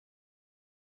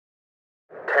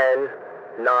10,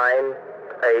 9,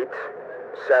 8,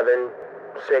 7,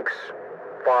 6,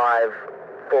 5,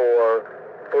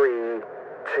 4, 3,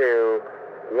 2,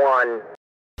 1.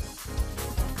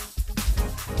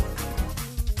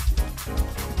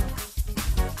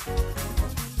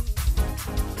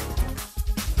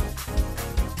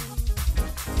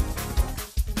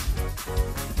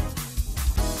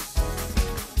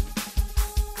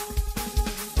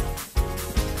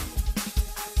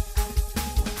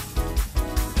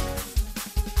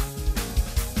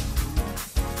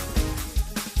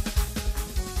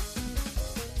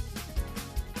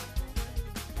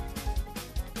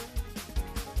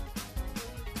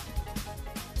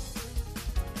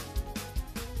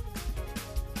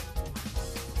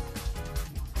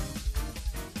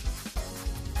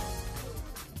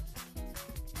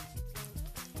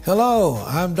 Hello,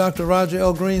 I'm Dr. Roger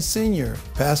L. Green Sr.,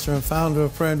 pastor and founder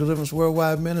of Prayer and Deliverance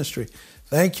Worldwide Ministry.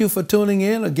 Thank you for tuning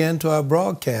in again to our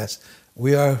broadcast.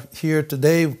 We are here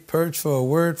today, purged for a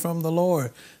word from the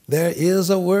Lord. There is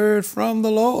a word from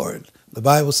the Lord. The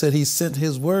Bible said he sent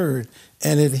his word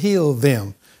and it healed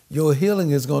them. Your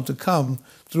healing is going to come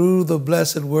through the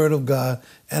blessed word of God,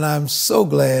 and I'm so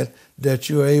glad that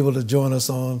you are able to join us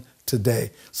on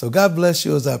today. So God bless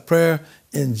you as our prayer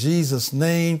in Jesus'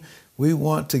 name. We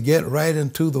want to get right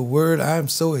into the word. I'm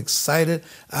so excited.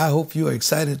 I hope you are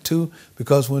excited too,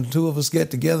 because when two of us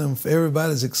get together and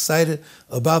everybody's excited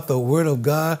about the word of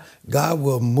God, God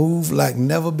will move like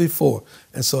never before.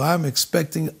 And so I'm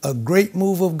expecting a great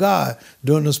move of God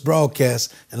during this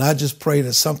broadcast. And I just pray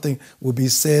that something will be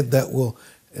said that will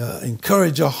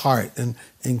encourage your heart and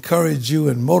encourage you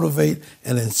and motivate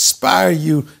and inspire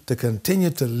you to continue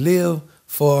to live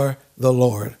for the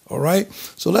Lord. All right.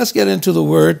 So let's get into the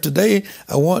word. Today,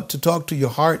 I want to talk to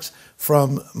your hearts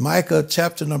from Micah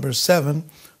chapter number 7,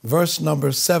 verse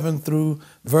number 7 through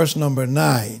verse number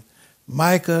 9.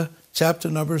 Micah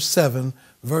chapter number 7,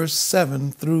 verse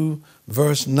 7 through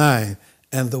verse 9.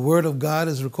 And the word of God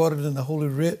is recorded in the Holy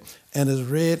Writ and is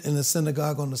read in the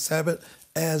synagogue on the Sabbath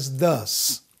as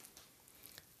thus.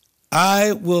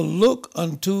 I will look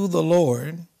unto the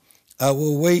Lord. I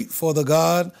will wait for the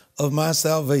God of my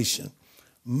salvation.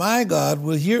 My God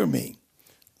will hear me.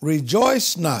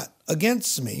 Rejoice not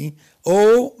against me,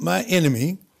 O my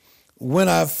enemy. When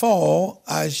I fall,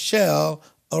 I shall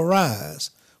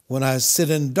arise. When I sit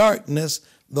in darkness,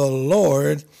 the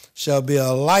Lord shall be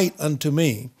a light unto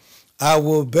me. I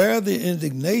will bear the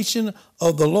indignation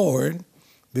of the Lord,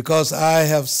 because I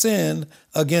have sinned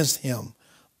against him,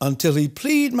 until he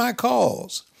plead my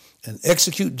cause and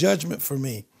execute judgment for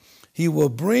me. He will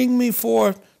bring me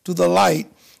forth to the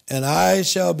light, and I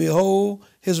shall behold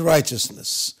his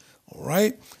righteousness. All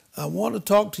right. I want to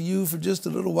talk to you for just a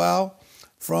little while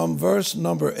from verse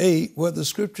number 8, where the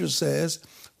scripture says,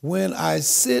 when I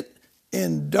sit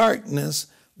in darkness,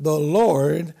 the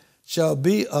Lord shall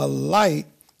be a light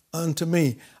unto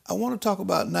me. I want to talk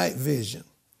about night vision.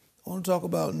 I want to talk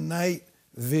about night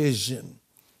vision.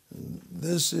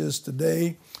 This is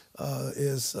today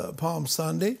is Palm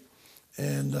Sunday,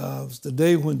 and it's the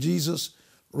day when Jesus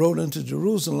rode into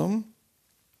Jerusalem,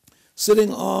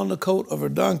 sitting on the coat of a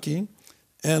donkey,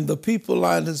 and the people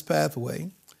lined his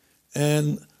pathway,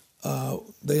 and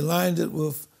they lined it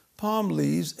with palm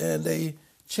leaves, and they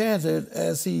chanted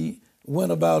as he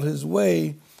went about his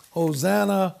way,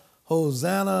 Hosanna,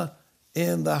 Hosanna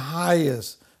in the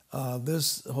highest.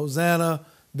 This Hosanna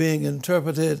being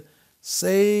interpreted,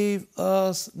 save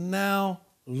us now,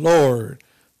 Lord.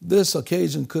 This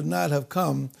occasion could not have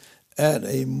come at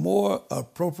a more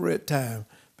appropriate time,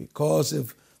 because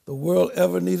if the world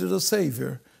ever needed a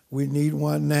Savior, we need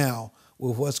one now.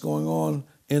 With what's going on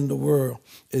in the world,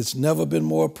 it's never been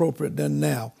more appropriate than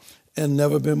now, and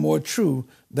never been more true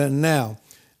than now.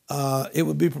 It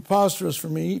would be preposterous for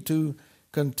me to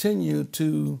continue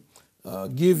to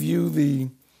give you the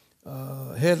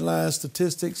headline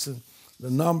statistics and the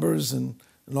numbers and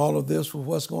all of this with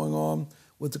what's going on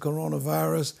with the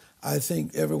coronavirus. I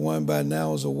think everyone by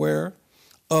now is aware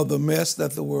of the mess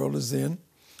that the world is in,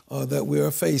 that we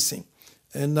are facing.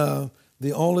 And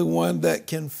the only one that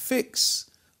can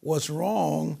fix what's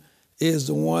wrong is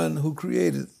the one who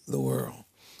created the world.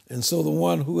 And so the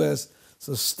one who has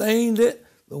sustained it,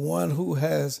 the one who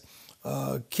has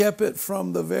kept it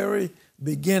from the very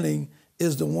beginning,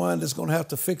 is the one that's going to have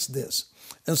to fix this.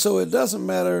 And so it doesn't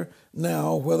matter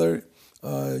now whether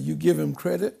you give him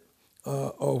credit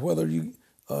or whether you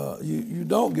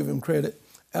don't give him credit.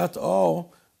 After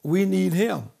all, we need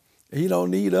him. He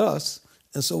don't need us.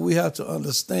 And so we have to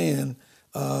understand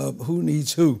who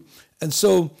needs who. And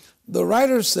so the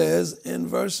writer says in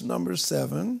verse number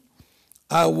 7,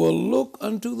 I will look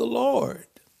unto the Lord.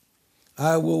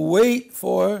 I will wait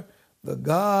for the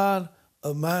God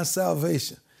of my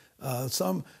salvation.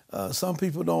 Some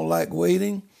people don't like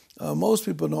waiting. Most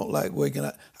people don't like waiting.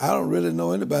 I don't really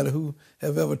know anybody who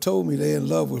have ever told me they're in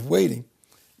love with waiting.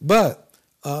 But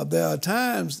there are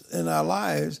times in our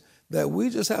lives that we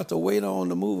just have to wait on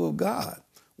the move of God.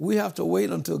 We have to wait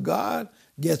until God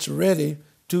gets ready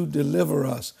to deliver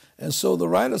us. And so the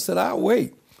writer said, I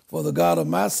wait for the God of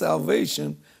my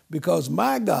salvation because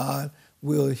my God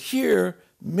will hear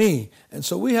me. And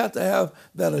so we have to have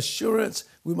that assurance.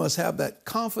 We must have that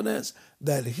confidence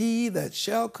that he that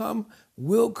shall come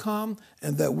will come,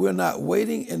 and that we're not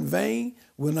waiting in vain.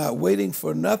 We're not waiting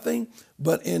for nothing,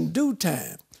 but in due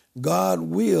time, God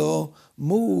will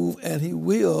move, and he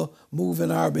will move in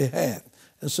our behalf.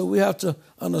 And so we have to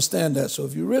understand that. So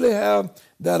if you really have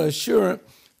that assurance,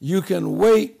 you can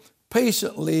wait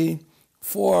patiently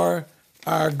for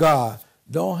our God.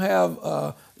 Don't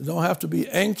have to be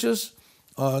anxious,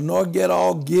 nor get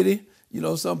all giddy. You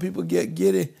know, some people get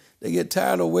giddy. They get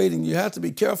tired of waiting. You have to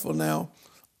be careful now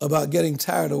about getting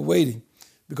tired of waiting,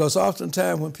 because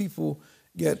oftentimes when people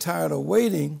get tired of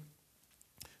waiting,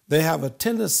 they have a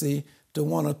tendency to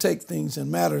want to take things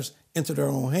and matters into their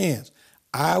own hands.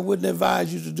 I wouldn't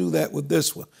advise you to do that with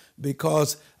this one,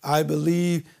 because I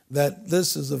believe that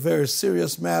this is a very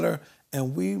serious matter,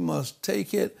 and we must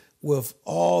take it with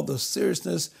all the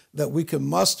seriousness that we can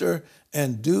muster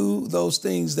and do those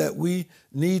things that we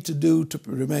need to do to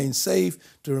remain safe,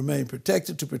 to remain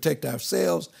protected, to protect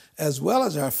ourselves as well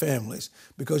as our families.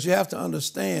 Because you have to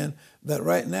understand that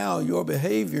right now your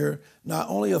behavior not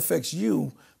only affects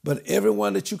you, but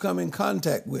everyone that you come in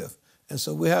contact with. And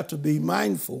so we have to be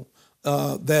mindful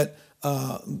that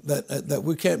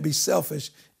we can't be selfish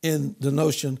in the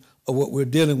notion of what we're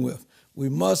dealing with. We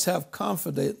must have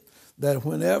confidence that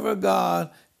whenever God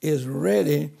is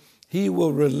ready, he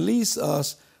will release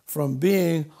us from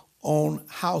being on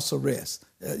house arrest.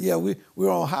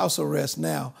 We're on house arrest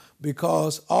now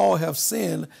because all have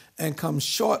sinned and come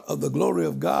short of the glory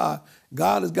of God.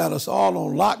 God has got us all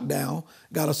on lockdown,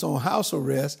 got us on house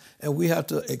arrest, and we have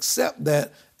to accept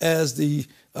that as the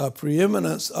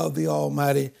preeminence of the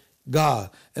Almighty God.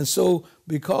 And so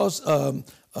because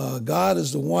God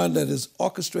is the one that is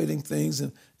orchestrating things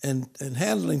and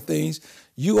handling things,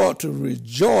 you ought to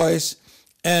rejoice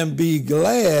and be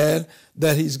glad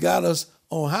that he's got us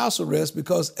on house arrest,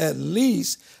 because at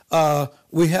least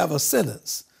we have a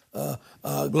sentence.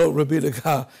 Glory be to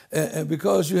God. And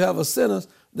because you have a sentence,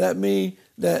 that means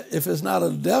that if it's not a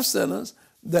death sentence,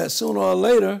 that sooner or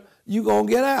later you're going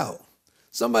to get out.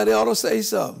 Somebody ought to say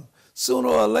something. Sooner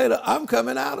or later, I'm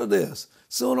coming out of this.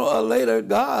 Sooner or later,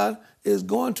 God is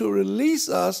going to release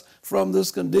us from this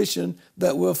condition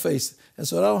that we're facing. And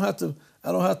so I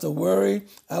don't have to worry.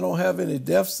 I don't have any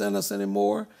death sentence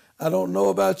anymore. I don't know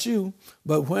about you,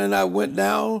 but when I went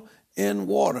down in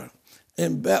water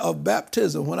of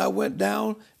baptism, when I went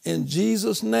down in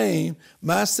Jesus' name,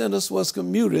 my sentence was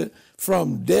commuted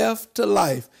from death to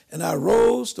life, and I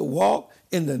rose to walk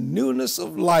in the newness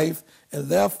of life. And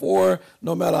therefore,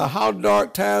 no matter how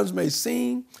dark times may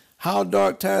seem, how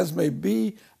dark times may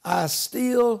be, I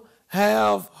still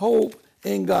have hope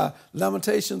in God.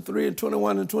 Lamentation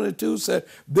 3:21-22 said,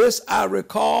 this I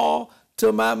recall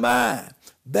to my mind.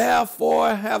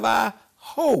 Therefore have I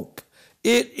hope.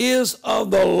 It is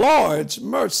of the Lord's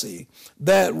mercy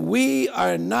that we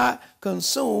are not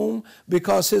consumed,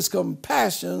 because his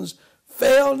compassions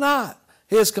fail not.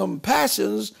 His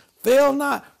compassions fail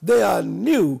not. They are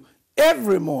new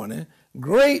every morning.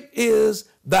 Great is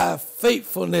thy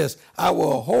faithfulness. I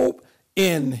will hope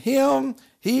in him.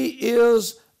 He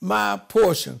is my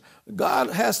portion. God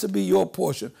has to be your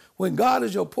portion. When God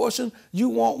is your portion, you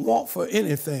won't want for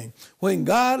anything. When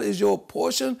God is your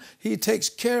portion, he takes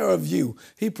care of you.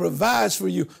 He provides for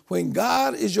you. When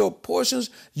God is your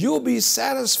portions, you'll be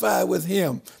satisfied with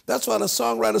him. That's why the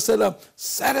songwriter said, I'm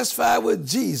satisfied with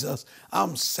Jesus.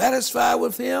 I'm satisfied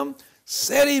with him.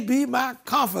 Said he be my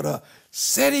comforter.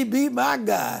 Said he be my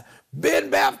guide.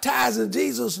 Been baptized in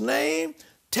Jesus' name.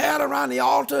 Teared around the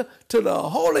altar till the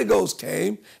Holy Ghost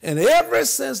came. And ever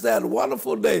since that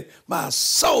wonderful day, my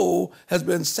soul has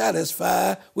been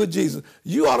satisfied with Jesus.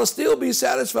 You ought to still be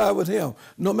satisfied with him.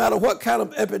 No matter what kind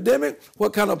of epidemic,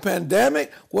 what kind of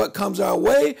pandemic, what comes our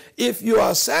way, if you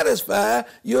are satisfied,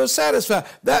 you're satisfied.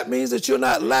 That means that you're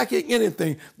not lacking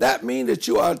anything. That means that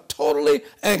you are totally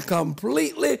and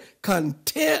completely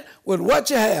content with what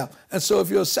you have. And so if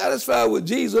you're satisfied with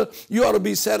Jesus, you ought to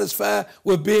be satisfied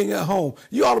with being at home.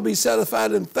 You ought to be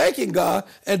satisfied in thanking making, God,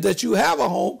 and that you have a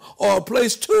home or a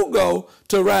place to go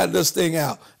to ride this thing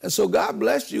out. And so God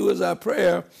bless you is our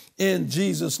prayer in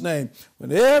Jesus' name.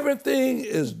 When everything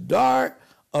is dark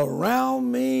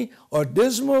around me or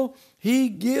dismal, he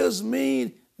gives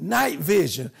me night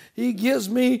vision. He gives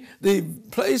me the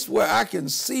place where I can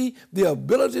see, the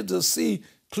ability to see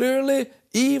clearly,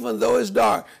 even though it's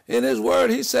dark. In his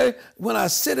word, he said, when I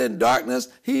sit in darkness,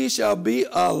 he shall be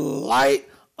a light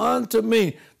unto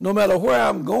me. No matter where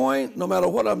I'm going, no matter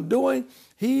what I'm doing,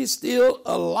 he's still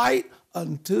a light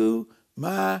unto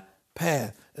my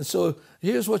path. And so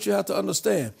here's what you have to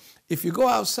understand. If you go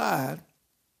outside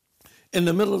in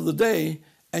the middle of the day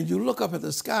and you look up at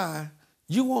the sky,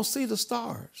 you won't see the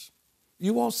stars.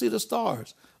 You won't see the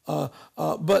stars.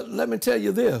 But let me tell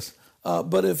you this.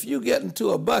 But if you get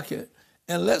into a bucket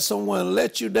and let someone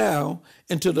let you down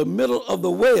into the middle of the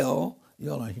well,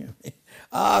 y'all don't hear me.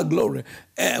 Glory.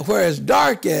 And where it's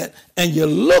dark at, and you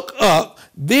look up,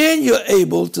 then you're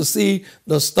able to see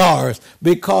the stars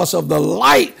because of the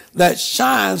light that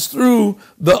shines through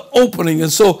the opening.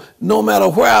 And so no matter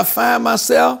where I find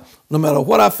myself, no matter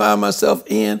what I find myself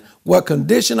in, what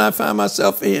condition I find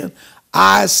myself in,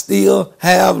 I still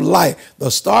have light.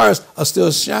 The stars are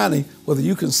still shining, whether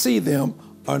you can see them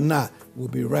or not. We'll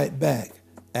be right back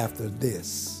after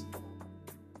this.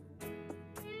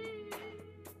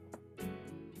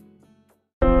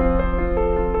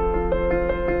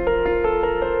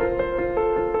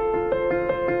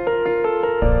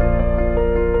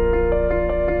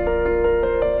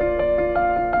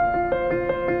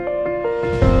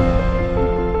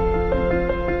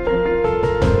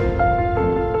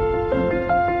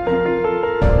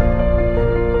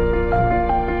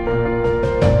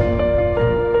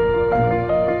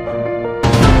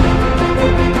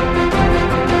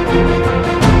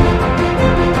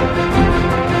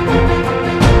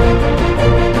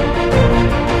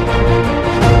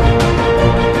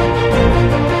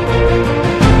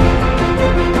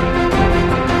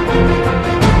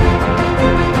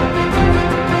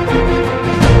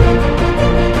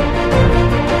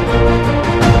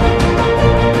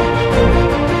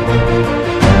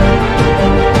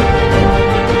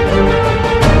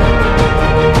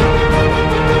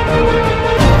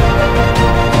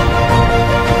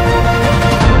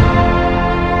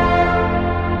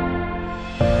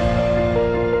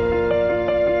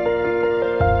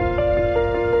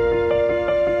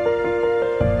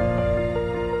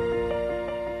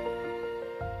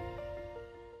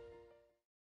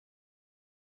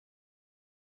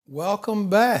 Welcome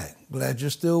back. Glad you're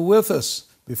still with us.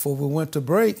 Before we went to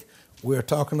break, we're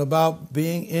talking about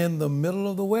being in the middle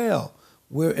of the well.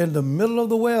 We're in the middle of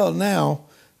the well now,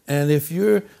 and if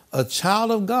you're a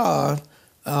child of God,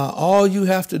 all you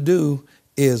have to do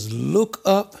is look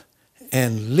up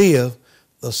and live.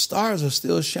 The stars are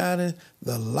still shining.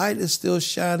 The light is still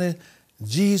shining.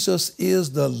 Jesus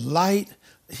is the light.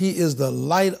 He is the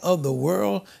light of the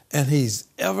world, and he's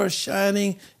ever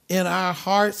shining in our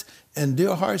hearts. And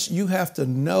dear hearts, you have to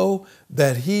know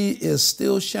that he is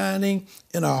still shining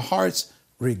in our hearts,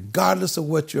 regardless of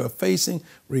what you're facing,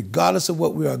 regardless of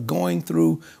what we are going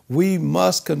through. We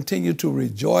must continue to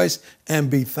rejoice and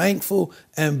be thankful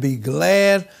and be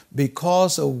glad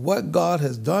because of what God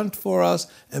has done for us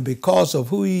and because of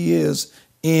who he is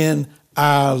in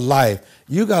our life.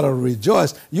 You got to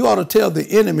rejoice. You ought to tell the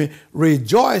enemy,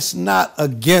 rejoice not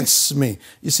against me.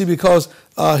 You see, because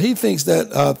he thinks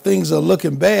that things are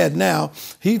looking bad now.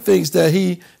 He thinks that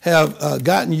he have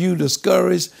gotten you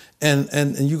discouraged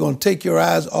and you're going to take your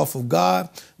eyes off of God,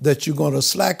 that you're going to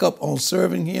slack up on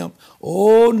serving him.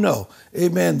 Oh, no.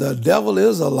 Amen. The devil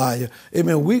is a liar.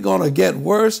 Amen. We're going to get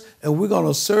worse and we're going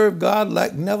to serve God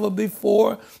like never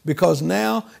before, because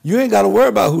now you ain't got to worry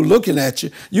about who's looking at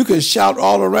you. You can shout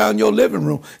all around your living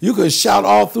room. You can shout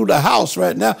all through the house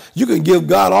right now. You can give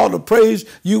God all the praise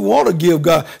you want to give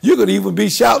God. You could even be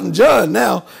shouting John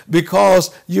now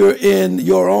because you're in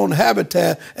your own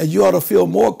habitat and you ought to feel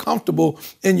more comfortable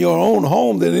in your own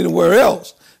home than anywhere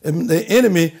else. And the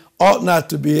enemy ought not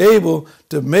to be able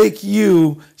to make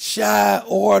you shy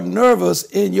or nervous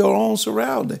in your own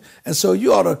surrounding. And so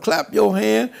you ought to clap your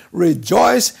hand,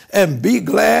 rejoice, and be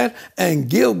glad, and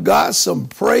give God some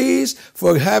praise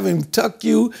for having tucked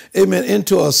you, amen,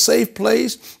 into a safe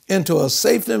place, into a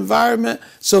safe environment,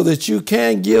 so that you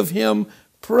can give him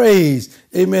praise.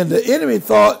 Amen. The enemy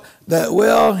thought that,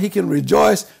 well, he can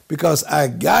rejoice because I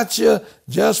got you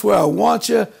just where I want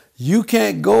you. You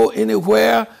can't go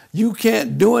anywhere. You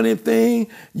can't do anything.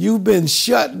 You've been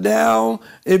shut down.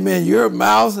 Amen. Your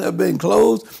mouth has been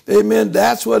closed. Amen.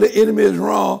 That's where the enemy is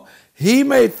wrong. He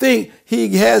may think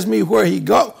he has me where he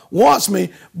wants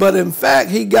me, but in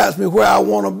fact, he got me where I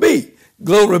want to be.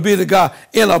 Glory be to God,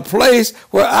 in a place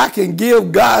where I can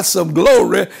give God some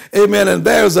glory. Amen. And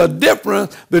there's a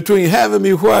difference between having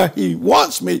me where he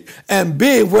wants me and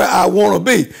being where I want to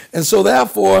be. And so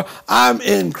therefore, I'm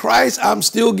in Christ. I'm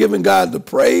still giving God the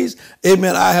praise.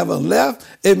 Amen. I haven't left.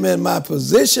 Amen. My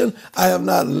position. I have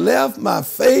not left my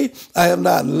faith. I have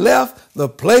not left the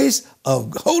place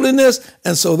of holiness.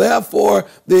 And so therefore,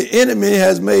 the enemy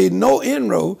has made no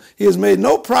inroad. He has made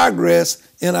no progress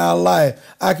in our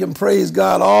life. I can praise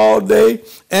God all day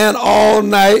and all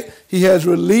night. He has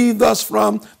relieved us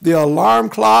from the alarm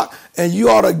clock, and you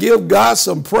ought to give God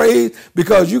some praise,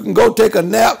 because you can go take a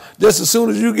nap just as soon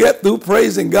as you get through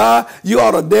praising God. You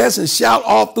ought to dance and shout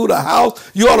all through the house.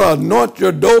 You ought to anoint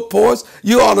your doorposts.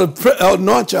 You ought to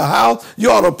anoint your house.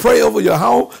 You ought to pray over your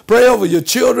home, pray over your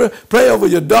children, pray over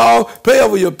your dog, pray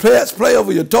over your pets, pray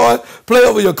over your toys, pray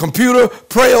over your computer,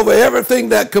 pray over everything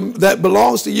that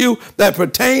belongs to you, that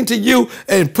pertains to you,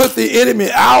 and put the enemy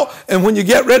out. And when you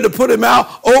get ready to put him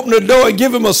out, open the door and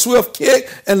give him a swift kick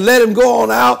and let him go on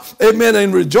out. Amen.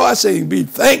 And rejoice and be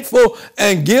thankful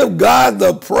and give God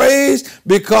the praise,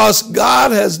 because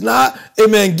God has not,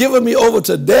 amen, given me over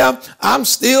to death. I'm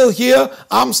still here.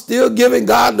 I'm still giving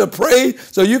God the praise.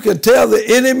 So you can tell the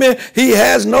enemy he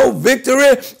has no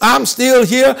victory. I'm still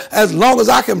here. As long as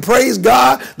I can praise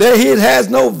God, that he has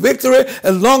no victory.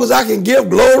 As long as I can give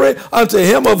glory unto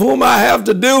him of whom I have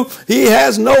to do, he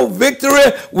has no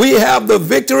victory. We have the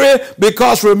victory,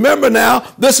 because remember now,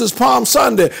 this is Palm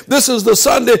Sunday. This is the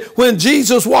Sunday when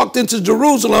Jesus walked into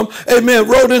Jerusalem, amen,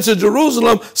 rode into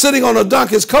Jerusalem sitting on a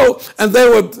donkey's coat, and they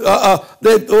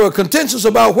were contentious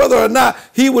about whether or not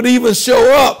he would even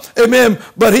show up, amen,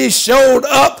 but he showed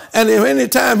up, and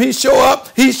anytime he shows up,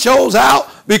 he shows out,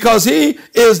 because he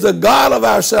is the God of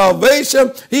our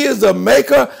salvation. He is the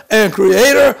maker and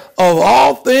creator of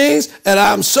all things, and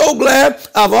I'm so glad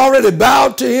I've already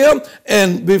bowed to him,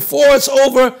 and before it's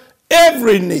over,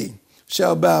 every knee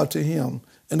shall bow to him,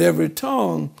 and every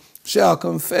tongue shall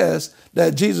confess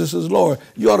that Jesus is Lord.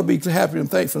 You ought to be happy and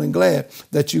thankful and glad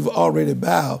that you've already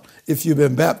bowed if you've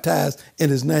been baptized in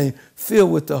his name,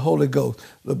 filled with the Holy Ghost.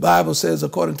 The Bible says,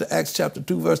 according to Acts chapter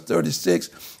 2, verse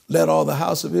 36, let all the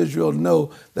house of Israel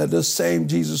know that this same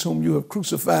Jesus whom you have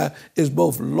crucified is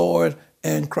both Lord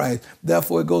and Christ.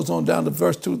 Therefore, it goes on down to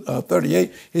verse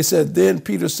 38. He said, then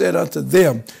Peter said unto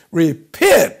them,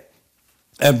 repent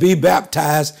and be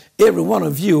baptized, every one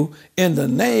of you, in the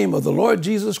name of the Lord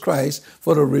Jesus Christ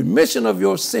for the remission of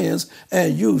your sins,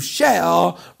 and you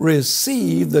shall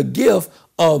receive the gift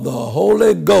of the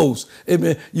Holy Ghost.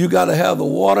 Amen. You got to have the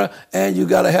water and you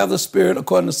got to have the Spirit,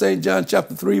 according to St. John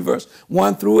chapter 3, verse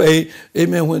 1 through 8.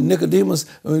 Amen. When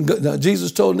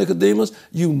Jesus told Nicodemus,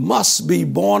 you must be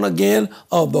born again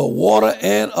of the water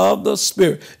and of the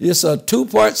Spirit. It's a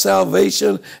two-part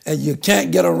salvation, and you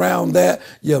can't get around that.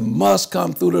 You must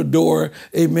come through the door.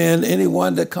 Amen.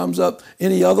 Anyone that comes up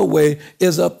any other way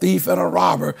is a thief and a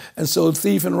robber. And so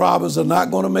thief and robbers are not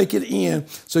going to make it in.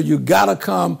 So you got to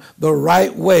come the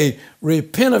right way.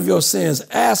 Repent of your sins.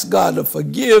 Ask God to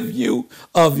forgive you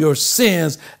of your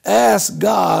sins. Ask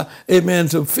God, amen,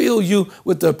 to fill you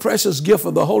with the precious gift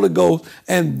of the Holy Ghost,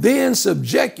 and then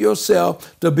subject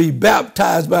yourself to be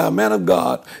baptized by a man of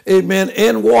God, amen,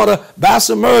 in water by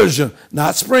submersion,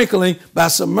 not sprinkling, by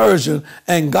submersion,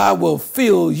 and God will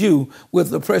fill you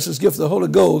with the precious gift of the Holy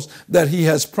Ghost that he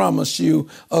has promised you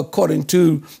according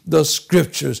to the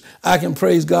scriptures. I can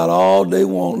praise God all day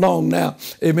long now.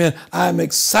 Amen. I'm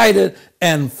excited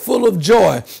and full of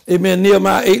joy. Amen.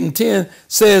 Nehemiah 8 and 10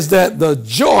 says that the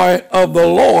joy of the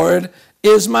Lord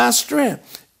is my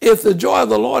strength. If the joy of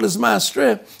the Lord is my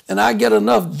strength and I get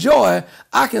enough joy,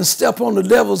 I can step on the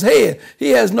devil's head.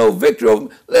 He has no victory over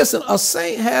me. Listen, a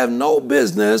saint have no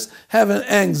business having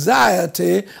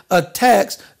anxiety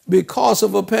attacks because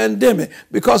of a pandemic,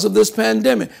 because of this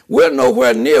pandemic. We're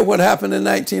nowhere near what happened in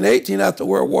 1918 after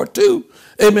World War II.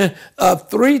 Amen.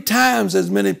 3 times as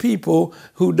many people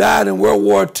who died in World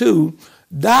War II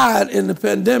died in the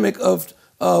pandemic of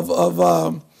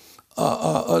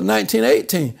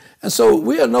 1918. And so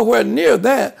we are nowhere near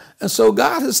that. And so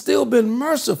God has still been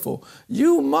merciful.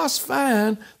 You must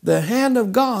find the hand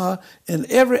of God in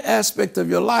every aspect of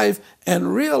your life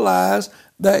and realize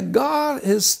that God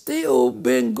has still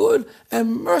been good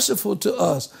and merciful to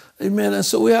us. Amen. And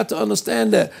so we have to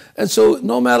understand that. And so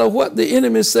no matter what the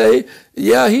enemy say,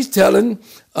 yeah, he's telling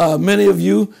many of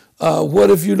you,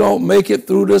 what if you don't make it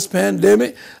through this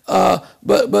pandemic?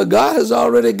 But God has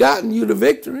already gotten you the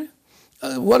victory.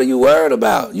 What are you worried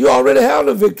about? You already have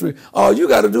the victory. All you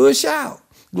got to do is shout.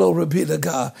 Glory be to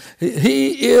God.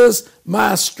 He is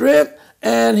my strength,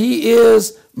 and he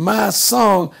is my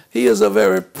song. He is a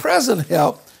very present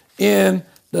help in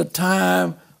the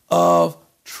time of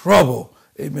trouble.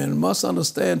 Amen. Must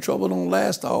understand trouble don't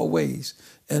last always.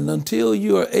 And until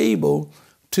you are able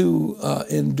to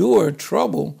endure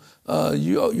trouble,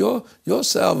 your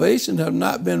salvation have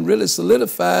not been really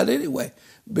solidified anyway.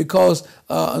 Because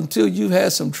until you've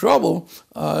had some trouble,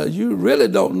 you really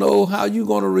don't know how you're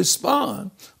going to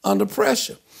respond under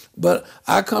pressure. But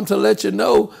I come to let you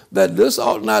know that this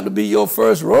ought not to be your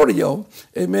first rodeo.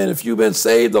 Amen. If you've been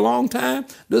saved a long time,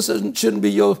 this shouldn't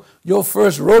be your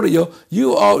first rodeo.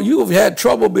 You've had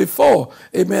trouble before.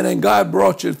 Amen. And God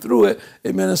brought you through it.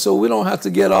 Amen. And so we don't have to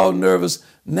get all nervous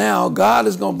now. God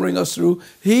is going to bring us through.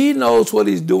 He knows what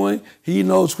he's doing. He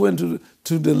knows when to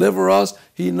deliver us.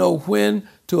 He knows when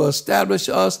to establish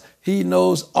us. He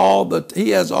knows he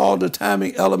has all the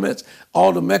timing elements,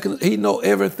 all the mechanisms. He knows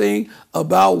everything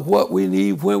about what we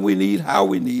need, when we need, how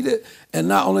we need it. And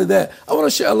not only that, I want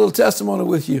to share a little testimony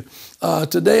with you.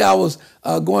 Today I was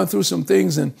going through some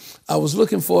things, and I was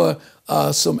looking for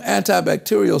some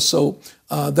antibacterial soap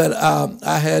that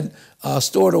I had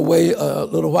stored away a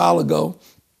little while ago.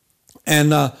 And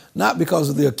not because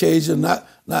of the occasion, not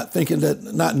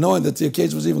knowing that the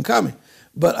occasion was even coming.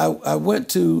 But I went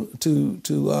to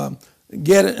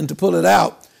get it and to pull it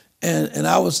out, and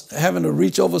I was having to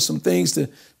reach over some things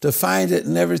to find it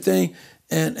and everything,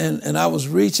 and I was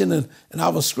reaching and I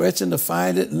was stretching to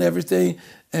find it and everything,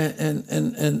 and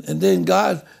then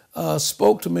God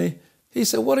spoke to me. He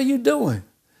said, "What are you doing?"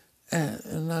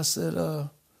 And I said,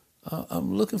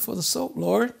 "I'm looking for the soap,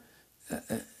 Lord."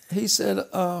 He said,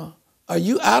 "Are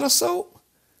you out of soap?"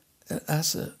 And I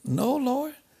said, "No,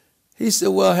 Lord." He said,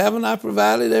 "Well, haven't I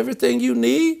provided everything you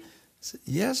need?" I said,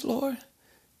 "Yes, Lord."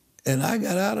 And I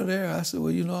got out of there. I said,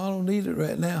 "Well, I don't need it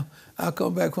right now. I'll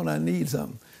come back when I need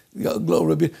something."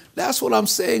 Glory be. That's what I'm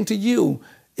saying to you.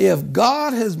 If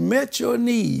God has met your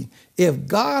need, if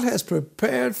God has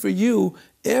prepared for you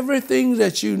everything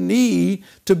that you need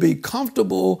to be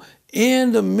comfortable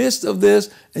in the midst of this,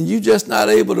 and you just not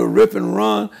able to rip and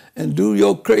run and do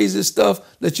your crazy stuff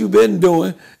that you've been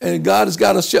doing, and God has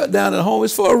got to shut down at home,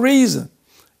 it's for a reason.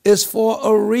 It's for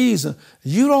a reason.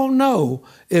 You don't know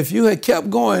if you had kept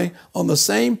going on the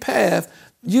same path.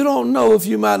 You don't know if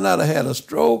you might not have had a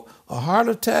stroke, a heart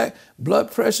attack, blood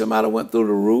pressure might have went through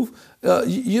the roof.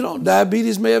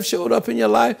 Diabetes may have showed up in your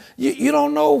life. You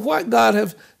don't know what God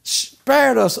has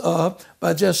spared us of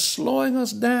by just slowing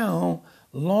us down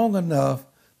long enough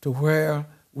to where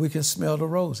we can smell the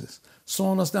roses,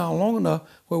 slowing us down long enough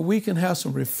where we can have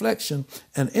some reflection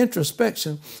and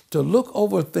introspection to look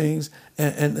over things.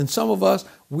 And some of us,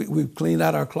 we've cleaned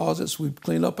out our closets, we've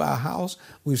cleaned up our house,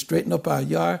 we've straightened up our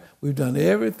yard, we've done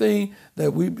everything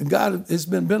that God, it's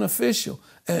been beneficial.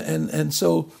 And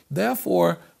so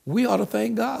therefore, we ought to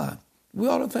thank God. We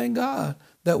ought to thank God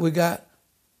that we got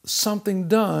something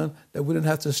done, that we didn't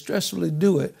have to stressfully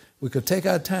do it. We could take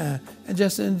our time and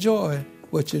just enjoy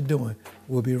what you're doing.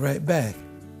 We'll be right back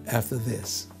after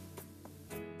this.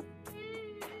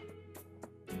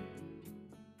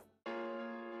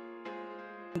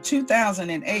 In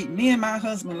 2008, me and my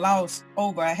husband lost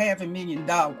over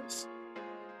 $500,000.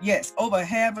 Yes, over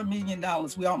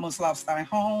 $500,000. We almost lost our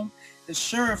home. The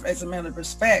sheriff, as a matter of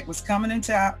fact, was coming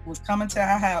to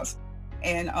our house,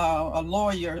 and a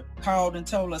lawyer called and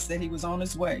told us that he was on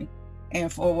his way.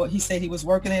 And for what he said, he was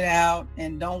working it out,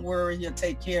 and don't worry, he'll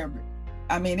take care of it.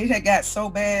 I mean, it had got so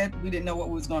bad, we didn't know what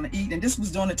we was going to eat. And this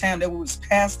was during the time that we was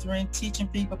pastoring, teaching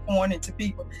people, pouring into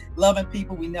people, loving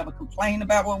people. We never complained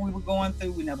about what we were going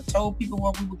through. We never told people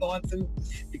what we were going through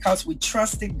because we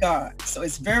trusted God. So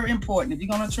it's very important. If you're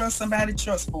going to trust somebody,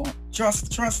 trust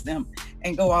them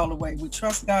and go all the way. We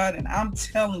trust God, and I'm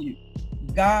telling you,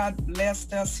 God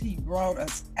blessed us. He brought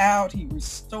us out. He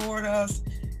restored us.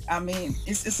 I mean,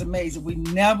 it's amazing. We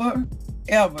never,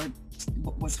 ever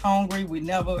was hungry. We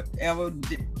never, ever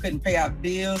couldn't pay our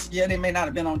bills. Yeah, they may not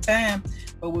have been on time,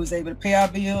 but we was able to pay our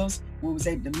bills. We was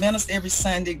able to minister every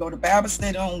Sunday, go to Bible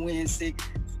study on Wednesday,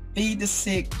 feed the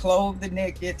sick, clothe the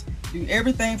naked, do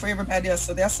everything for everybody else.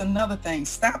 So that's another thing.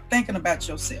 Stop thinking about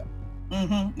yourself.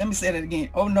 Let me say that again.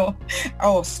 Oh, no.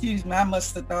 Oh, excuse me. I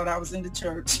must have thought I was in the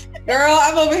church. Girl,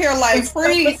 I'm over here like,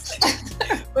 freeze.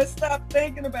 But stop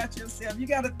thinking about yourself. You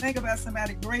got to think about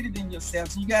somebody greater than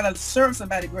yourself. You got to serve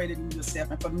somebody greater than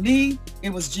yourself. And for me,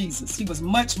 it was Jesus. He was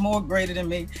much more greater than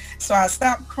me. So I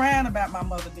stopped crying about my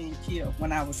mother being killed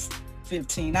when I was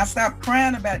 15. I stopped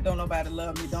crying about don't nobody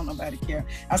love me, don't nobody care.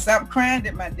 I stopped crying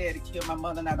that my daddy killed my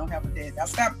mother and I don't have a dad. I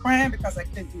stopped crying because I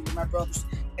couldn't be with my brothers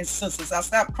and sisters. I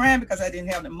stopped crying because I didn't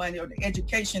have the money or the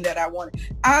education that I wanted.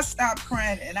 I stopped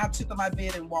crying and I took to my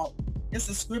bed and walked. It's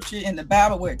a scripture in the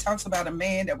Bible where it talks about a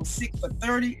man that was sick for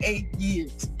 38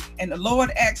 years. And the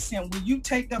Lord asked him, will you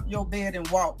take up your bed and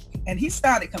walk? And he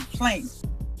started complaining.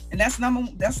 And that's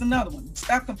another one.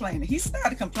 Stop complaining. He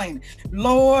started complaining.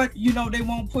 Lord, you know, they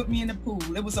won't put me in the pool.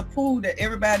 It was a pool that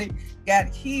everybody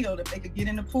got healed if they could get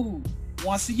in the pool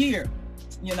once a year.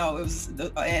 You know, it was,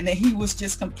 and he was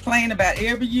just complaining about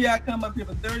every year I come up here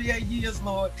for 38 years,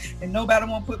 Lord, and nobody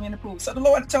won't put me in the pool. So the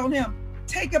Lord told him,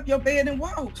 take up your bed and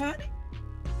walk, Connie.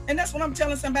 And that's what I'm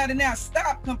telling somebody now.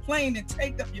 Stop complaining.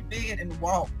 Take up your bed and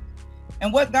walk.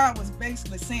 And what God was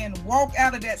basically saying, walk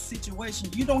out of that situation.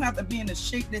 You don't have to be in the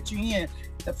shape that you're in.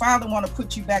 The Father want to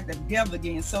put you back together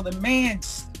again. So the man,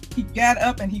 he got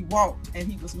up and he walked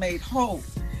and he was made whole.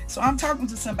 So I'm talking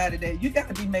to somebody there. You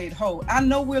got to be made whole. I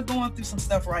know we're going through some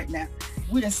stuff right now.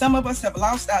 Some of us have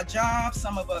lost our jobs.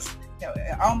 Some of us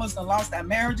almost lost our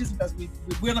marriages because we're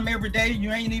with them every day.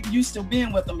 You ain't even used to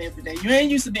being with them every day. You ain't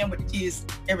used to being with the kids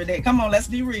every day. Come on, let's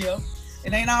be real.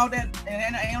 It ain't all that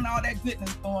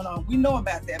goodness going on. We know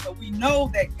about that, but we know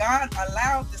that God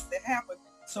allowed this to happen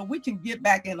so we can get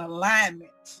back in alignment.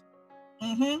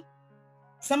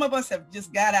 Some of us have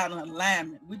just got out of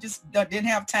alignment. We just didn't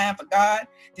have time for God,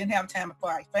 didn't have time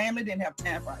for our family, didn't have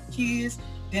time for our kids,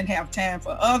 didn't have time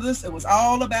for others. It was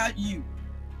all about you.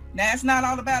 Now it's not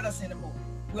all about us anymore.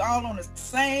 We're all on the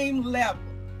same level,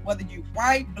 whether you're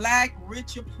white, black,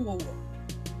 rich, or poor.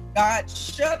 God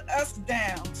shut us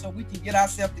down so we can get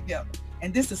ourselves together.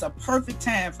 And this is a perfect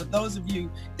time for those of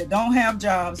you that don't have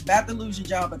jobs, about to lose your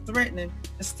job, or threatening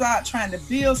to start trying to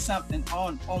build something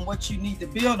on what you need to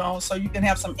build on so you can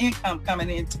have some income coming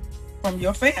in from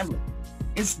your family.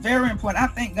 It's very important. I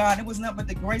thank God. It was nothing but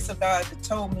the grace of God that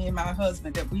told me and my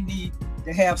husband that we need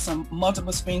to have some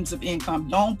multiple streams of income.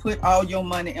 Don't put all your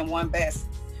money in one basket.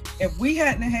 If we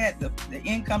hadn't had the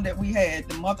income that we had,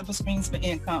 the multiple streams of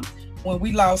income, when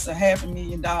we lost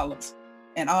 $500,000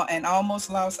 and almost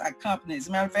lost our company. As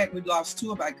a matter of fact, we lost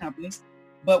 2 of our companies,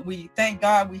 but we thank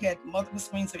God we had multiple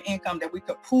streams of income that we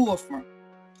could pull from.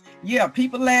 Yeah,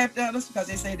 people laughed at us because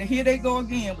they said, here they go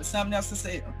again with something else to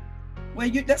sell. Well,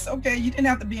 that's okay. You didn't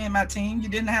have to be in my team. You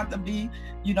didn't have to be,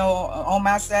 on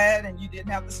my side, and you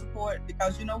didn't have to support,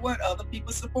 because you know what? Other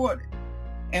people supported.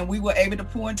 And we were able to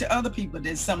pour into other people.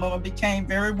 Then some of them became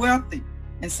very wealthy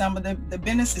in some of the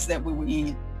businesses that we were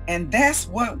in. And that's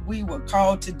what we were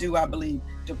called to do, I believe,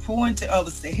 to pour into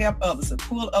others, to help others, to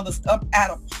pull others up out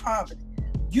of poverty.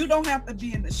 You don't have to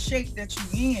be in the shape that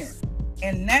you're in.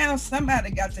 And now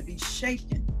somebody got to be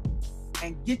shaken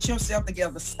and get yourself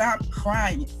together. Stop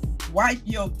crying. Wipe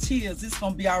your tears. It's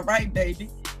going to be all right, baby.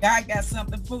 God got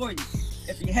something for you.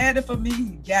 If he had it for me,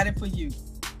 he got it for you.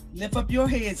 Lift up your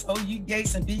heads, O ye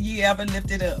gates, and be ye ever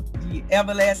lifted up, ye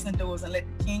everlasting doors, and let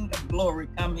the King of glory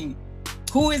come in.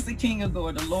 Who is the King of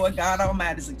glory? The Lord God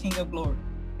Almighty is the King of glory.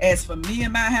 As for me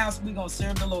and my house, we're going to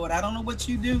serve the Lord. I don't know what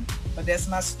you do, but that's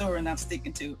my story, and I'm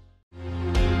sticking to it.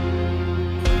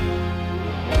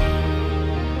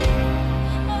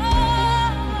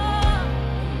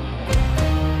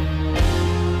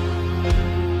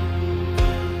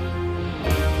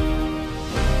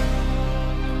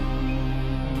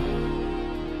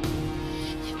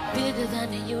 You're bigger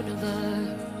than the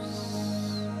universe.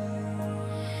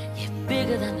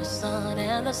 Bigger than the sun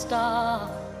and the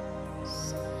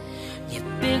stars. You're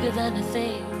bigger than the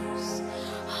things,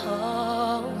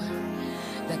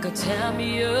 that could tear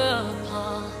me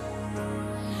apart.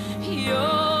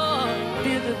 You're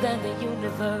bigger than the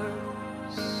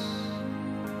universe.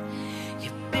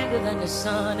 You're bigger than the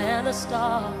sun and the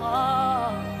stars.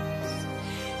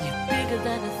 You're bigger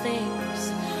than the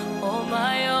things, oh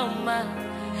my,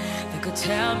 that could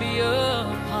tear me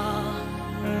apart.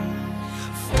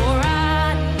 For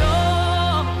I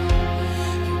know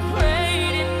you're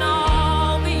great in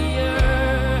all the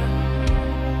earth.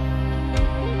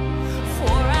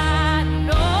 For I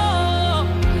know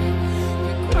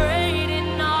you're great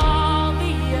in all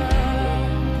the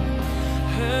earth.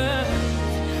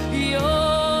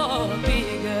 You're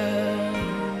bigger.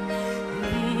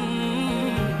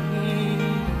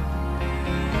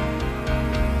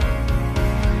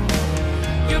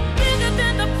 You're bigger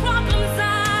than the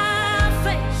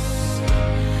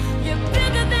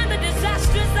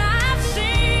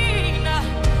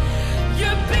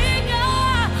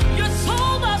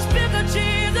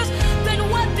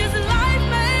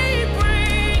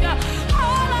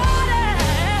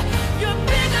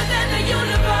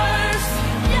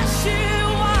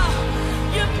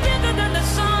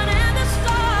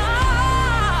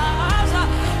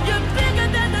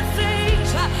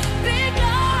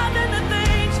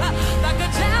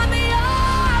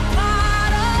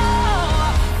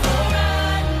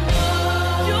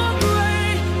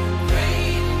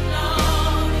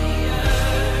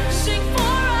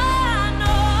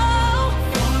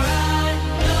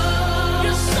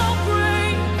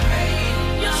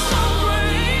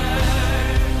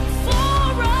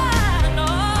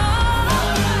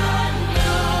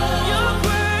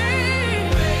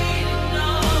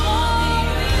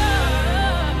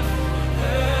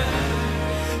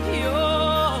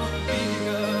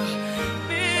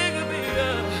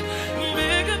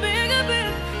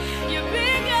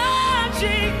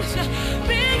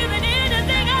bigger than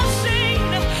anything I've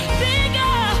seen.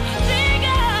 Bigger,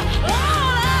 bigger,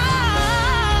 oh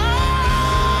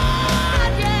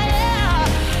Lord, yeah.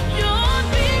 You're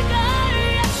bigger,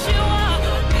 yes you are.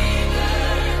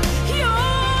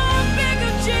 You're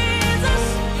bigger, Jesus.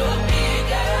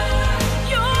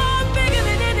 You're bigger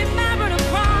than any marital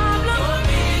problem.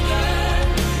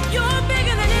 You're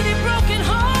bigger than any broken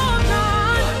home,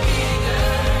 Lord.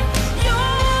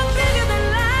 You're bigger than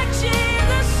lack,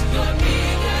 Jesus.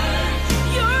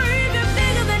 You're even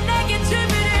bigger than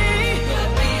negativity.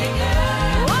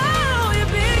 Wow,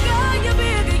 you're bigger,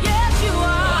 yes you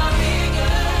are.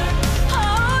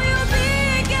 Oh, you're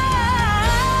bigger.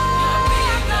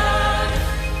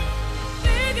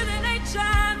 Bigger than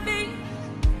HIV.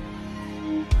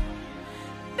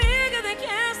 Bigger than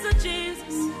cancer,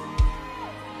 Jesus.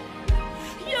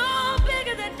 You're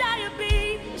bigger than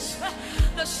diabetes.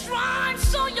 The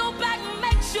stripes on your back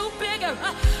makes you bigger.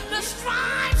 The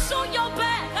stripes on your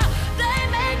back, they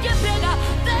make you bigger.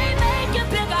 They make you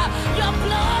bigger. Your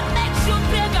blood makes you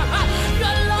bigger.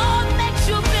 Your love makes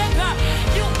you bigger.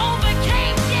 You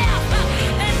overcame death,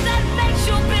 and that makes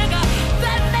you bigger.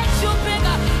 That makes you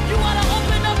bigger. You want to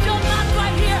open up your mouth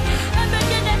right here and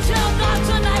begin to tell God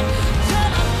tonight.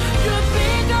 Tell him you're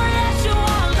bigger as you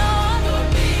are, Lord.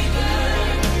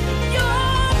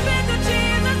 You're bigger,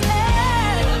 Jesus.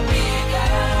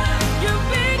 You're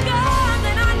bigger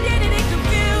than identity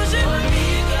confusion.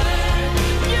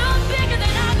 You're bigger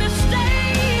than our mistakes.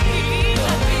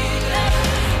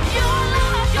 Your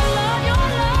love, your love, your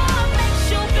love makes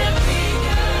you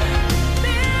bigger.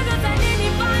 Bigger than any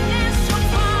financial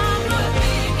problem.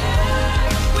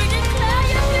 We declare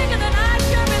you're bigger than our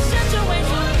current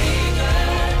situation.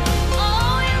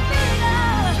 Oh, you're bigger.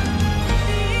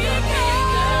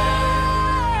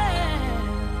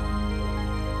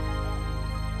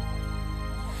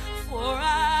 For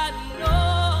I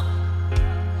know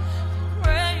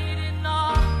great in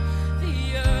all the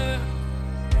earth.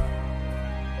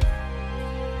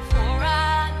 For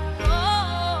I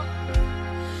know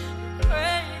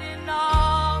great in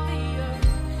all the earth.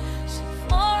 So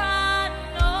for I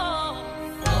know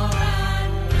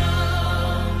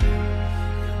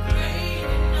great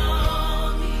in all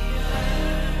the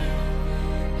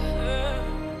earth.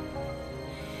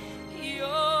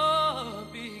 You're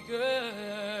bigger.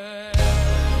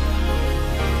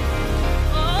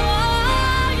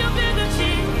 Oh, you're bigger,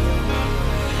 Jesus.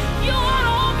 You want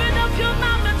to open up your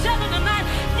mouth and tell them tonight,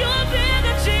 you're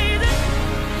bigger, Jesus.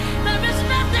 There is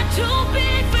nothing too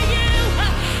big for you.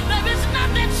 There is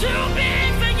nothing too big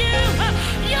for you.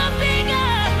 You're bigger.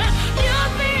 You're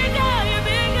bigger. You're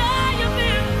bigger. You're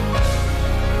bigger.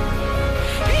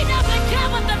 He doesn't care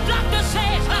what the doctor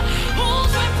says.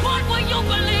 Whose report will you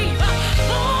believe?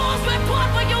 Whose report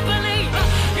will you believe?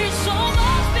 He's so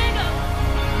much bigger.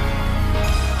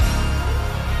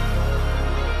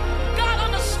 God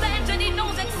understands and he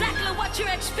knows exactly what you're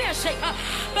experiencing.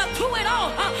 But through it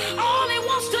all he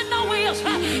wants to know is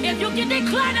if you can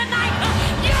declare tonight,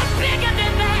 you're bigger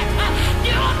than that.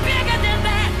 You're bigger than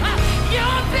that.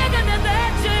 You're bigger than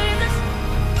that, Jesus.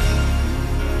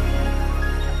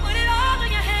 Put it all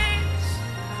in your hands.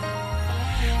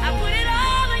 I put it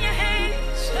all in your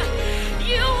hands.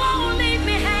 You won't leave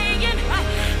me hanging.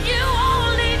 You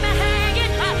won't leave me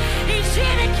hanging. He's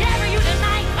here to carry you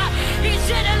tonight. He's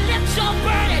here to lift your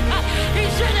burden.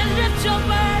 He's here to lift your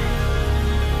burden.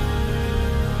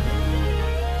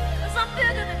 'Cause I'm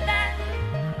bigger than that.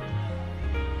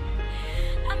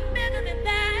 I'm bigger than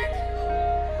that.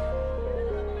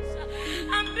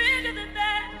 I'm bigger than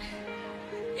that.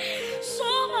 So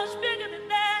much bigger than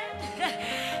that.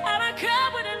 I don't care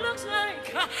what it looks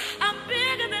like. I'm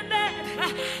bigger than that.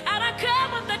 I don't care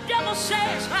what the devil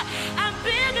says. I'm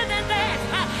bigger than that.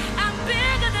 I'm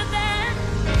bigger than that.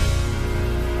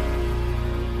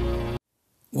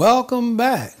 Welcome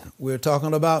back. We're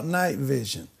talking about night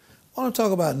vision. I want to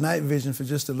talk about night vision for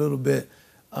just a little bit.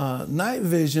 Night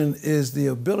vision is the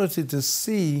ability to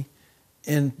see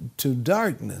into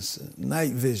darkness,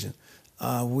 night vision.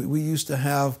 We used to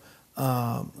have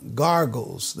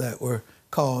goggles that were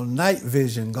called night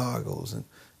vision goggles.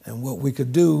 And what we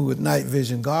could do with night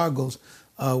vision goggles,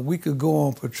 we could go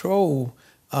on patrol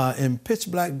in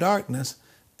pitch black darkness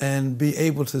and be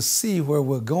able to see where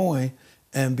we're going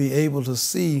and be able to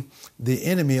see the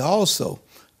enemy also.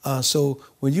 So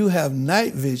when you have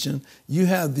night vision, you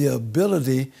have the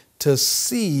ability to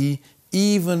see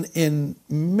even in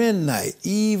midnight,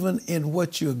 even in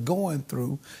what you're going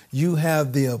through. You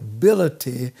have the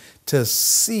ability to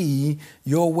see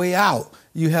your way out.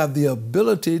 you have the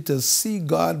ability to see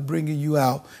God bringing you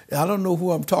out. I don't know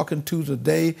who I'm talking to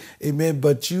today, amen,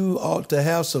 but you ought to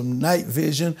have some night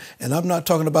vision. And I'm not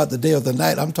talking about the day or the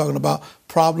night. I'm talking about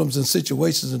problems and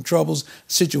situations and troubles,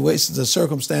 situations and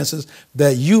circumstances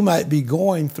that you might be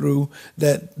going through,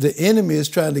 that the enemy is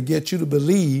trying to get you to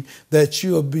believe that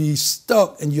you'll be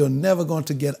stuck and you're never going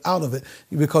to get out of it,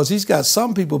 because he's got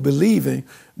some people believing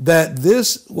that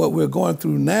this, what we're going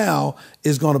through now,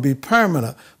 is going to be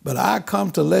permanent. But I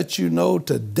come to let you know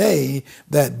today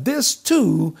that this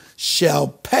too shall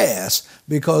pass,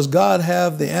 because God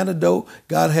have the antidote,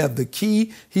 God have the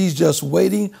key. He's just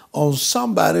waiting on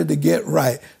somebody to get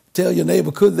right. Tell your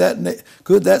neighbor, could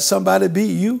that somebody be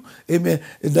you? Amen.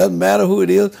 It doesn't matter who it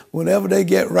is. Whenever they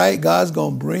get right, God's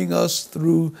going to bring us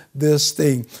through this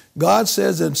thing. God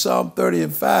says in Psalm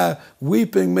 30:5,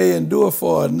 weeping may endure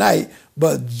for a night,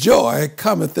 but joy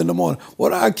cometh in the morning. What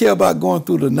do I care about going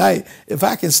through the night if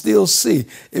I can still see?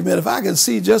 Amen. If I can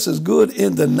see just as good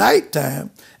in the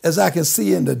nighttime as I can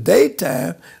see in the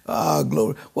daytime,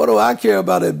 glory. What do I care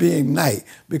about it being night?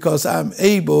 Because I'm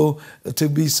able to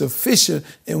be sufficient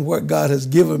in what God has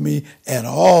given me at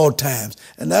all times.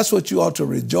 And that's what you ought to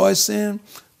rejoice in.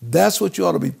 That's what you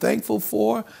ought to be thankful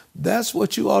for. That's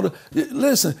what you ought to,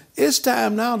 listen, it's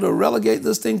time now to relegate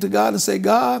this thing to God and say,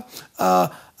 God,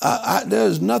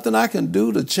 there's nothing I can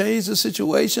do to change the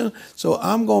situation. So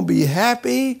I'm going to be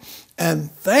happy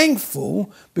and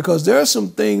thankful, because there are some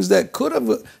things that could have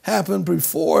happened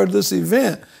before this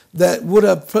event that would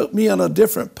have put me in a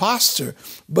different posture.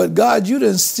 But God, you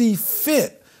didn't see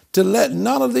fit to let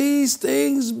none of these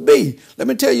things be. Let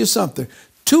me tell you something.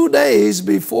 2 days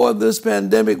before this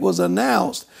pandemic was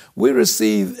announced, we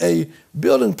received a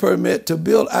building permit to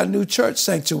build our new church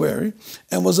sanctuary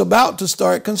and was about to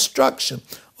start construction.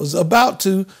 Was about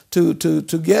to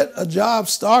get a job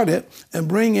started and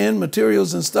bring in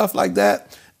materials and stuff like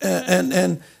that.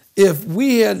 And if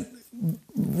we had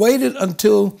waited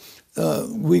until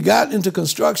we got into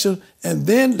construction and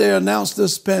then they announced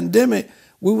this pandemic,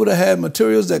 we would have had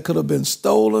materials that could have been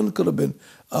stolen, could have been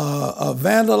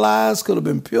vandalized, could have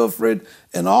been pilfered,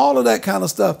 and all of that kind of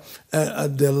stuff. A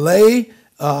delay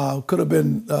could have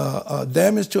been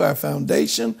damage to our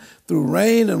foundation through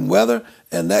rain and weather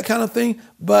and that kind of thing.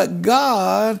 But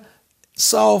God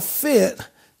saw fit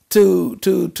to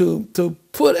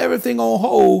put everything on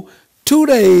hold 2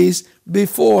 days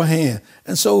beforehand.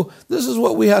 And so this is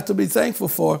what we have to be thankful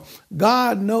for.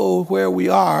 God knows where we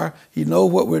are. He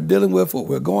knows what we're dealing with, what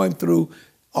we're going through.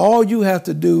 All you have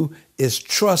to do is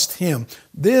trust him.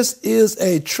 This is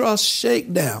a trust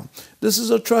shakedown. This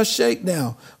is a trust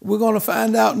shakedown. We're going to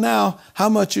find out now how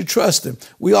much you trust him.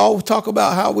 We all talk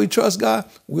about how we trust God.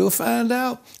 We'll find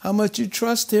out how much you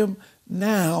trust him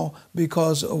now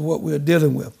because of what we're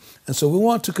dealing with. And so we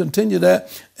want to continue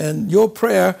that. And your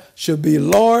prayer should be,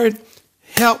 Lord,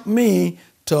 help me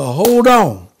to hold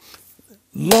on.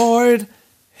 Lord,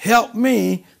 help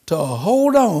me to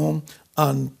hold on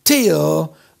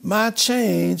until my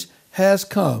change has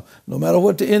come. No matter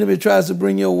what the enemy tries to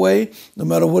bring your way, no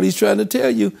matter what he's trying to tell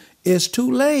you, it's too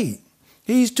late.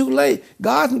 He's too late.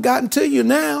 God hasn't gotten to you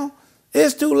now.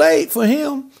 It's too late for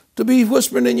him to be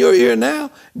whispering in your ear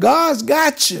now. God's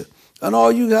got you. And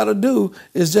all you got to do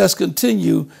is just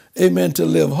continue, amen, to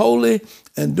live holy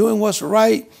and doing what's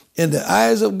right in the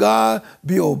eyes of God.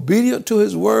 Be obedient to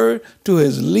his word, to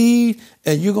his lead,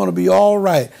 and you're going to be all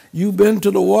right. You've been to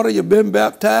the water, you've been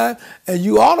baptized, and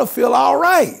you ought to feel all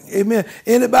right. Amen.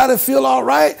 Anybody feel all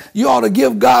right? You ought to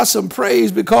give God some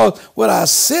praise, because when I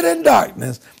sit in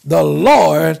darkness, the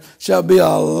Lord shall be a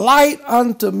light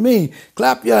unto me.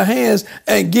 Clap your hands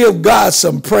and give God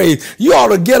some praise. You ought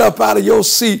to get up out of your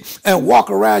seat and walk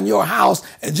around your house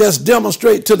and just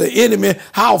demonstrate to the enemy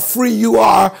how free you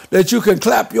are, that you can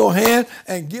clap your hand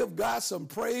and give God some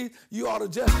praise. You ought to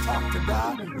just talk to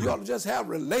God. You ought to just have a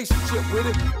relationship with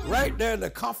him right there in the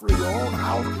comfort of your own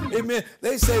house. Amen.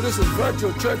 They say this is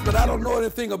virtual church, but I don't know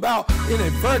anything about in a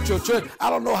virtual church.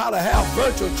 I don't know how to have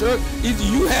virtual church. Either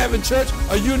you having church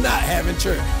or you not having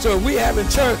church. So if we having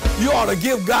church, you ought to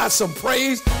give God some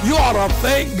praise. You ought to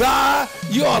thank God.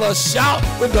 You ought to shout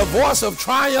with the voice of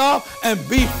triumph and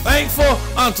be thankful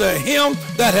unto him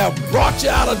that have brought you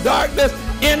out of darkness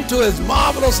into his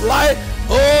marvelous light.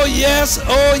 Oh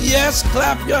yes,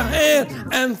 clap your hand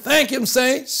and thank him,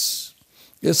 saints.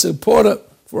 It's important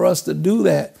for us to do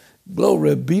that.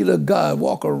 Glory be to God.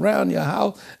 Walk around your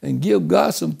house and give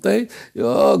God some thanks.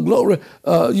 Oh, glory.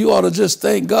 You ought to just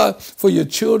thank God for your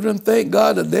children. Thank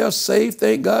God that they're safe.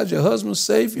 Thank God your husband's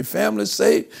safe, your family's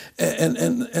safe,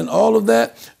 and all of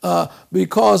that.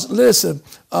 Because, listen,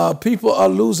 people are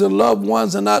losing loved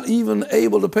ones and not even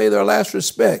able to pay their last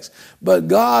respects. But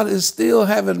God is still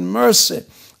having mercy.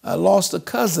 I lost a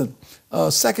cousin,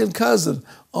 second cousin,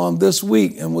 on this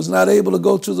week and was not able to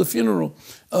go to the funeral.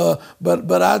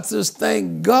 But I just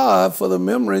thank God for the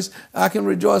memories. I can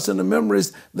rejoice in the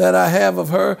memories that I have of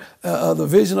her, the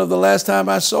vision of the last time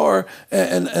I saw her,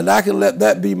 and I can let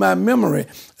that be my memory.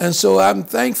 And so I'm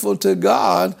thankful to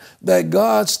God that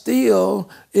God still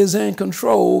is in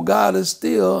control. God is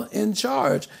still in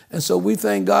charge. And so we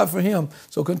thank God for him.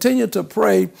 So continue to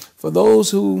pray for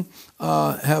those who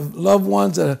have loved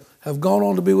ones that have gone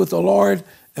on to be with the Lord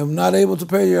and not able to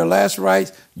pay your last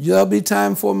rites. There'll be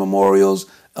time for memorials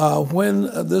when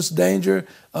this danger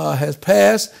has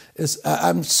passed.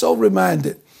 I'm so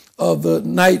reminded of the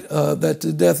night that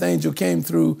the death angel came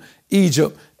through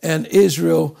Egypt and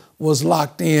Israel was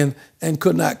locked in and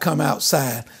could not come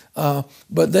outside.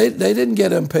 But they didn't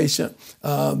get impatient.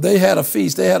 They had a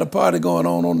feast. They had a party going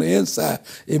on the inside.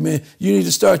 Amen. You need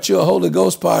to start your Holy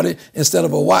Ghost party instead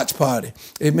of a watch party.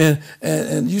 Amen.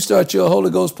 And you start your Holy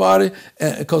Ghost party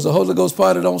because the Holy Ghost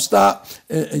party don't stop.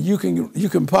 And you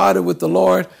can party with the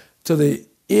Lord to the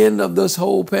end of this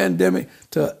whole pandemic,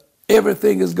 till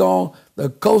everything is gone, the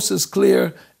coast is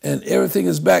clear, and everything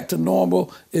is back to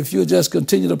normal if you just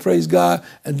continue to praise God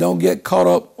and don't get caught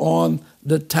up on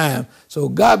the time. So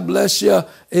God bless you.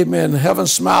 Amen. Heaven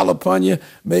smile upon you.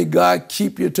 May God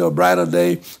keep you to a brighter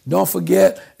day. Don't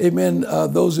forget, amen,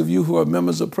 those of you who are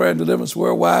members of Prayer and Deliverance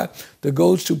Worldwide, to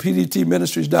go to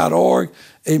pdtministries.org,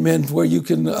 amen, where you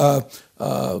can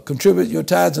contribute your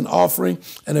tithes and offering.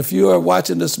 And if you are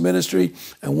watching this ministry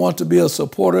and want to be a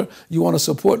supporter, you want to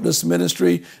support this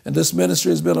ministry, and this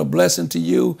ministry has been a blessing to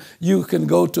you, you can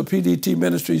go to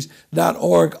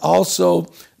pdtministries.org.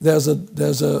 Also, there's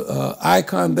a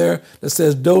icon there that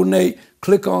says donate.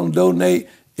 Click on donate.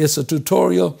 It's a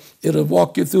tutorial. It'll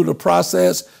walk you through the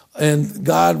process, and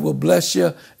God will bless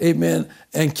you, amen,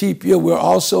 and keep you. We're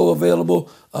also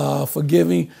available for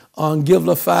giving on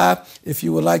Givelify if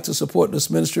you would like to support this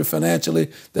ministry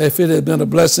financially, that if it had been a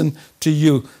blessing to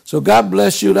you. So God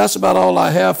bless you. That's about all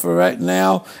I have for right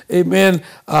now. Amen.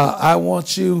 I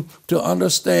want you to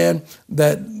understand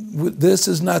that this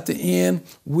is not the end.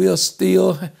 We're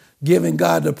still giving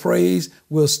God the praise.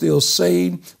 We're still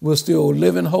saved. We're still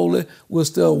living holy. We're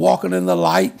still walking in the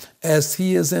light as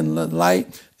he is in the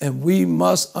light. And we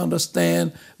must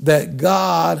understand that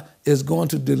God is going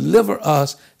to deliver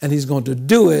us, and he's going to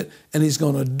do it, and he's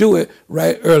going to do it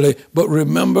right early. But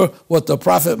remember what the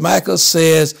prophet Micah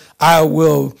says, I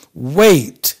will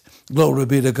wait. Glory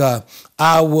be to God.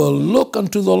 I will look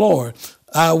unto the Lord.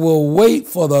 I will wait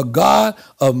for the God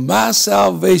of my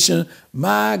salvation.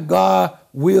 My God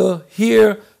will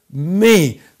hear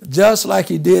me, just like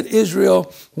he did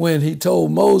Israel when he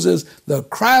told Moses, the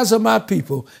cries of my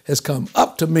people has come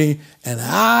up to me, and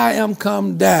I am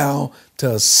come down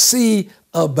to see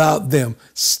about them.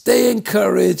 Stay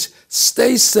encouraged,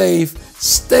 stay safe,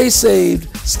 stay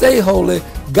saved, stay holy.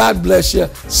 God bless you.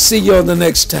 See you on the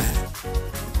next time.